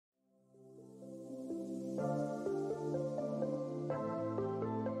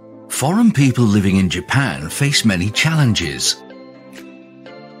Foreign people living in Japan face many challenges.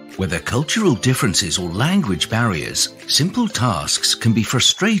 Whether cultural differences or language barriers, simple tasks can be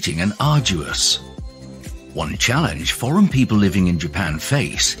frustrating and arduous. One challenge foreign people living in Japan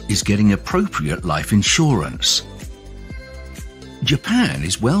face is getting appropriate life insurance. Japan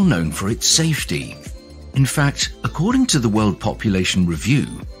is well known for its safety. In fact, according to the World Population Review,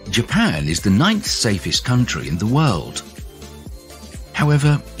 Japan is the 9th safest country in the world.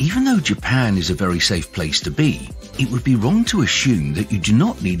 However, even though Japan is a very safe place to be, it would be wrong to assume that you do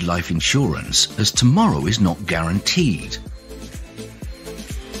not need life insurance, as tomorrow is not guaranteed.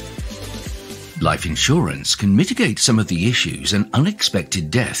 Life insurance can mitigate some of the issues an unexpected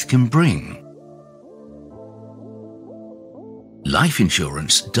death can bring. Life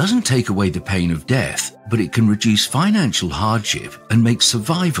insurance doesn't take away the pain of death, but it can reduce financial hardship and make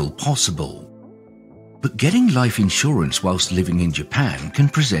survival possible. But getting life insurance whilst living in Japan can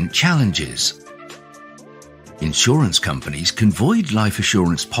present challenges. Insurance companies can void life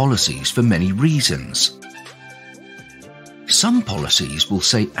assurance policies for many reasons. Some policies will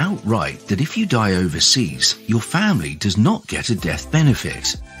say outright that if you die overseas, your family does not get a death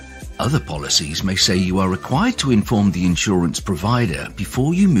benefit. Other policies may say you are required to inform the insurance provider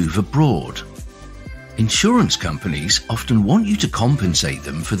before you move abroad. Insurance companies often want you to compensate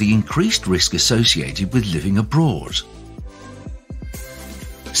them for the increased risk associated with living abroad.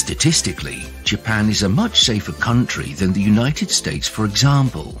 Statistically, Japan is a much safer country than the United States, for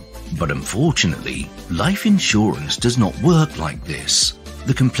example. But unfortunately, life insurance does not work like this.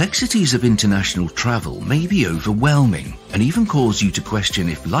 The complexities of international travel may be overwhelming and even cause you to question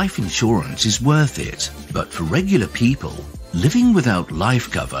if life insurance is worth it. But for regular people, living without life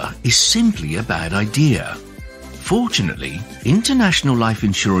cover is simply a bad idea. Fortunately, international life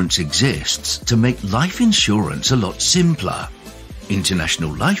insurance exists to make life insurance a lot simpler.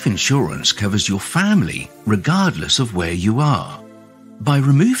 International life insurance covers your family regardless of where you are. By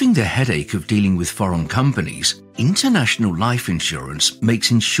removing the headache of dealing with foreign companies, international life insurance makes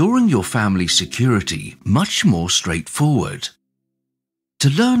ensuring your family's security much more straightforward. To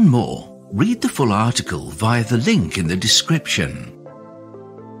learn more, read the full article via the link in the description.